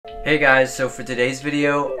Hey guys, so for today's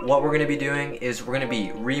video, what we're going to be doing is we're going to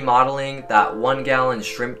be remodeling that 1 gallon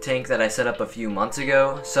shrimp tank that I set up a few months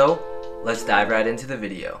ago. So let's dive right into the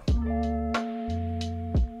video.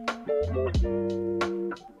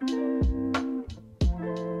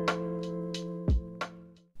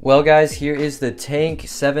 Well guys, here is the tank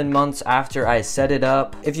 7 months after I set it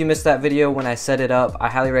up. If you missed that video when I set it up, I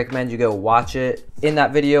highly recommend you go watch it. In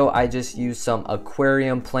that video, I just used some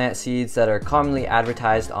aquarium plant seeds that are commonly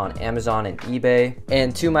advertised on Amazon and eBay.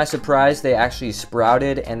 And to my surprise, they actually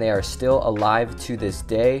sprouted and they are still alive to this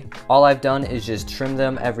day. All I've done is just trim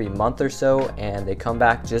them every month or so and they come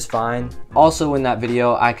back just fine. Also in that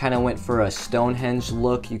video, I kind of went for a Stonehenge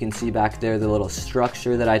look. You can see back there the little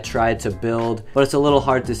structure that I tried to build, but it's a little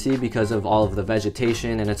hard to see because of all of the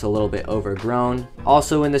vegetation and it's a little bit overgrown.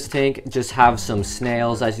 Also in this tank, just have some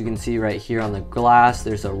snails, as you can see right here on the glass.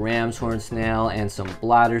 There's a ram's horn snail and some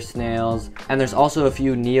bladder snails, and there's also a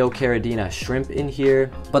few Neocaridina shrimp in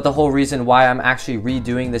here. But the whole reason why I'm actually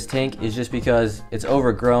redoing this tank is just because it's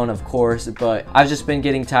overgrown, of course, but I've just been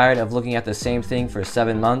getting tired of looking at the same thing for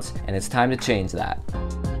 7 months and it's time to change that.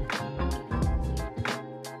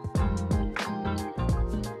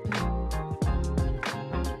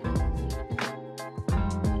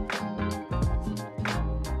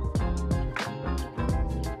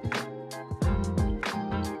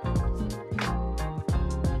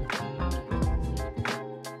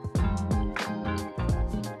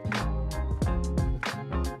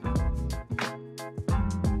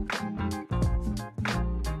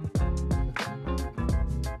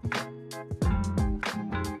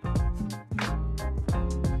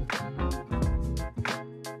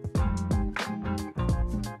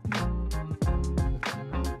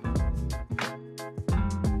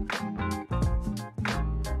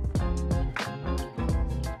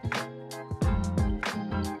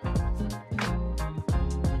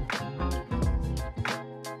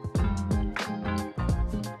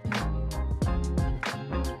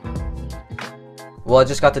 Well, I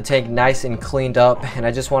just got the tank nice and cleaned up and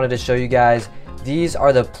I just wanted to show you guys, these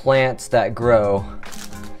are the plants that grow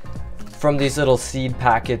from these little seed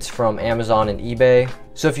packets from Amazon and eBay.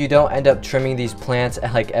 So if you don't end up trimming these plants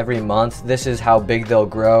like every month, this is how big they'll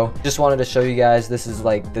grow. Just wanted to show you guys, this is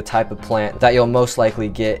like the type of plant that you'll most likely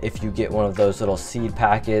get if you get one of those little seed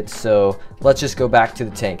packets. So let's just go back to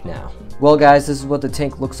the tank now. Well guys, this is what the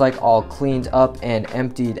tank looks like all cleaned up and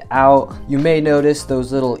emptied out. You may notice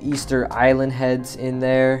those little Easter Island heads in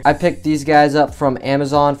there. I picked these guys up from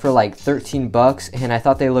Amazon for like 13 bucks and I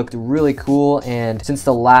thought they looked really cool, and since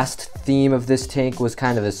the last theme of this tank was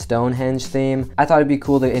kind of a Stonehenge theme, I thought it'd be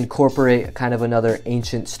cool to incorporate kind of another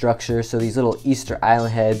ancient structure. So these little Easter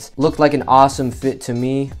Island heads looked like an awesome fit to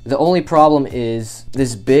me. The only problem is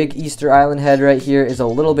this big Easter Island head right here is a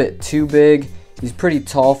little bit too big. He's pretty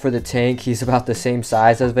tall for the tank. He's about the same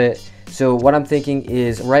size as it. So what I'm thinking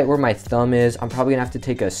is right where my thumb is, I'm probably gonna have to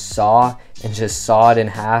take a saw and just saw it in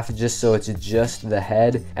half just so it's just the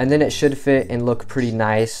head. And then it should fit and look pretty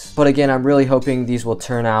nice. But again, I'm really hoping these will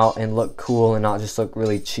turn out and look cool and not just look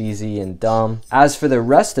really cheesy and dumb. As for the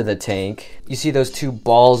rest of the tank, you see those two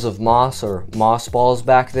balls of moss or moss balls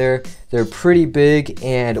back there? They're pretty big,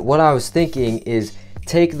 and what I was thinking is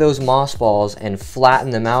take those moss balls and flatten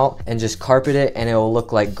them out and just carpet it, and it will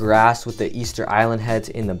look like grass with the Easter Island heads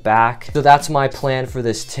in the back. So that's my plan for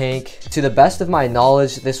this tank. To the best of my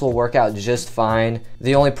knowledge, this will work out just fine.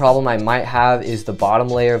 The only problem I might have is the bottom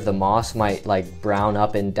layer of the moss might like brown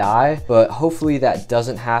up and die, but hopefully that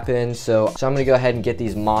doesn't happen. So I'm gonna go ahead and get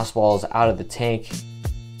these moss balls out of the tank.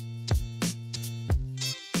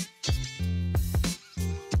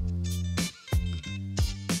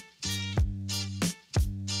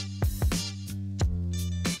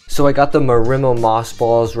 So I got the Marimo moss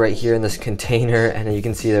balls right here in this container, and you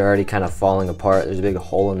can see they're already kind of falling apart. There's a big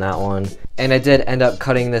hole in that one. And I did end up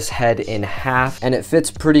cutting this head in half, and it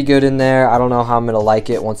fits pretty good in there. I don't know how I'm gonna like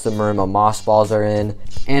it once the Marimo moss balls are in.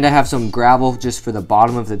 And I have some gravel just for the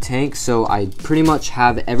bottom of the tank, so I pretty much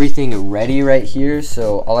have everything ready right here.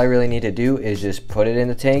 So all I really need to do is just put it in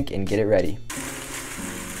the tank and get it ready.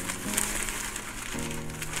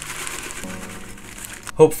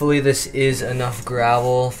 Hopefully this is enough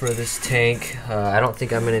gravel for this tank. I don't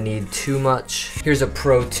think I'm gonna need too much. Here's a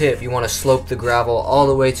pro tip. You wanna slope the gravel all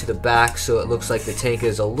the way to the back so it looks like the tank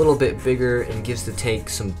is a little bit bigger and gives the tank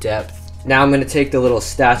some depth. Now I'm gonna take the little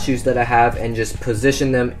statues that I have and just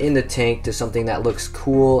position them in the tank to something that looks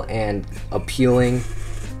cool and appealing.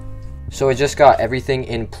 So I just got everything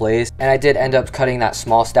in place, and I did end up cutting that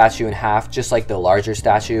small statue in half, just like the larger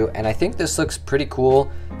statue, and I think this looks pretty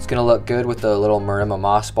cool. It's gonna look good with the little Marimo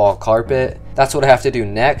moss ball carpet. That's what I have to do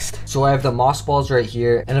next. So I have the moss balls right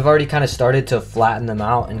here, and I've already kind of started to flatten them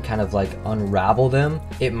out and kind of like unravel them.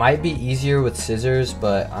 It might be easier with scissors,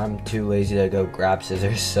 but I'm too lazy to go grab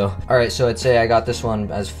scissors. So all right, so I'd say I got this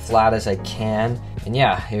one as flat as I can, and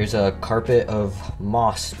yeah, here's a carpet of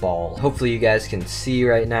moss ball. Hopefully you guys can see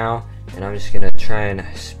right now. And I'm just gonna try and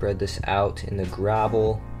spread this out in the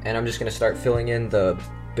gravel, and I'm just gonna start filling in the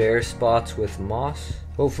bare spots with moss.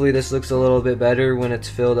 Hopefully this looks a little bit better when it's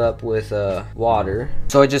filled up with water.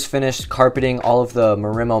 So I just finished carpeting all of the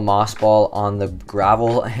Marimo moss ball on the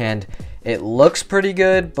gravel, and it looks pretty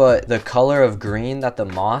good, but the color of green that the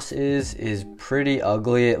moss is pretty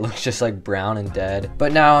ugly. It looks just like brown and dead.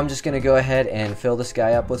 But now I'm just gonna go ahead and fill this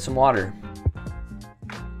guy up with some water.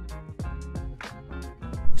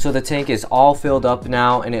 So the tank is all filled up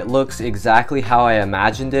now, and it looks exactly how I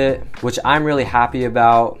imagined it, which I'm really happy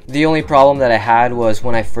about. The only problem that I had was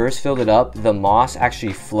when I first filled it up, the moss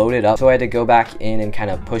actually floated up, so I had to go back in and kind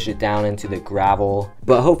of push it down into the gravel.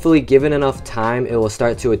 But hopefully, given enough time, it will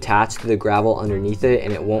start to attach to the gravel underneath it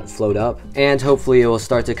and it won't float up. And hopefully it will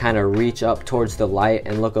start to kind of reach up towards the light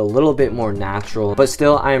and look a little bit more natural. But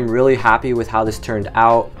still, I am really happy with how this turned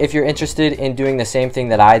out. If you're interested in doing the same thing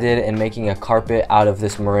that I did and making a carpet out of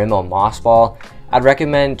this Marimo moss ball, I'd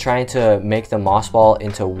recommend trying to make the moss ball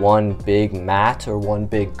into one big mat or one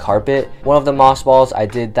big carpet. One of the moss balls, I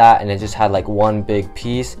did that and it just had like one big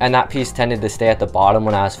piece, and that piece tended to stay at the bottom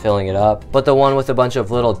when I was filling it up. But the one with a bunch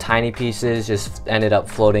of little tiny pieces just ended up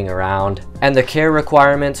floating around. And the care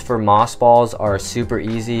requirements for moss balls are super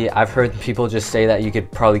easy. I've heard people just say that you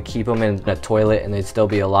could probably keep them in a toilet and they'd still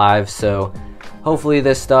be alive. So hopefully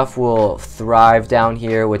this stuff will thrive down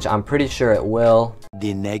here, which I'm pretty sure it will.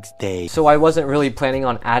 The next day. So I wasn't really planning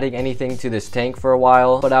on adding anything to this tank for a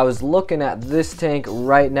while, but I was looking at this tank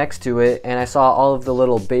right next to it, and I saw all of the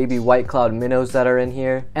little baby white cloud minnows that are in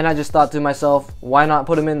here, and I just thought to myself, why not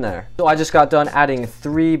put them in there? So I just got done adding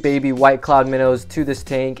 3 baby white cloud minnows to this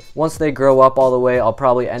tank. Once they grow up all the way, I'll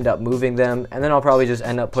probably end up moving them, and then I'll probably just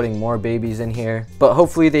end up putting more babies in here. But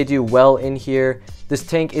hopefully they do well in here. This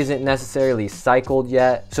tank isn't necessarily cycled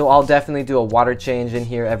yet, so I'll definitely do a water change in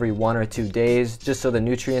here every 1 or 2 days, just so the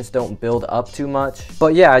nutrients don't build up too much.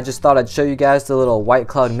 But yeah, I just thought I'd show you guys the little white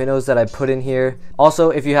cloud minnows that I put in here.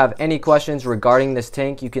 Also, if you have any questions regarding this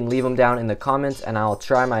tank, you can leave them down in the comments and I'll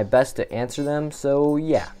try my best to answer them. So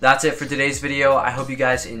yeah, that's it for today's video. I hope you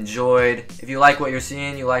guys enjoyed. If you like what you're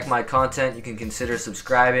seeing, you like my content, you can consider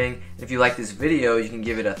subscribing. If you like this video, you can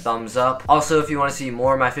give it a thumbs up. Also, if you want to see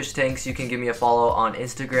more of my fish tanks, you can give me a follow on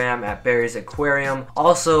Instagram at Barry's Aquarium.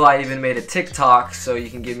 Also, I even made a TikTok, so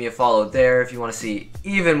you can give me a follow there if you want to see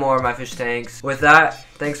even more of my fish tanks. With that,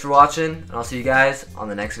 thanks for watching, and I'll see you guys on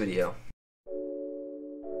the next video.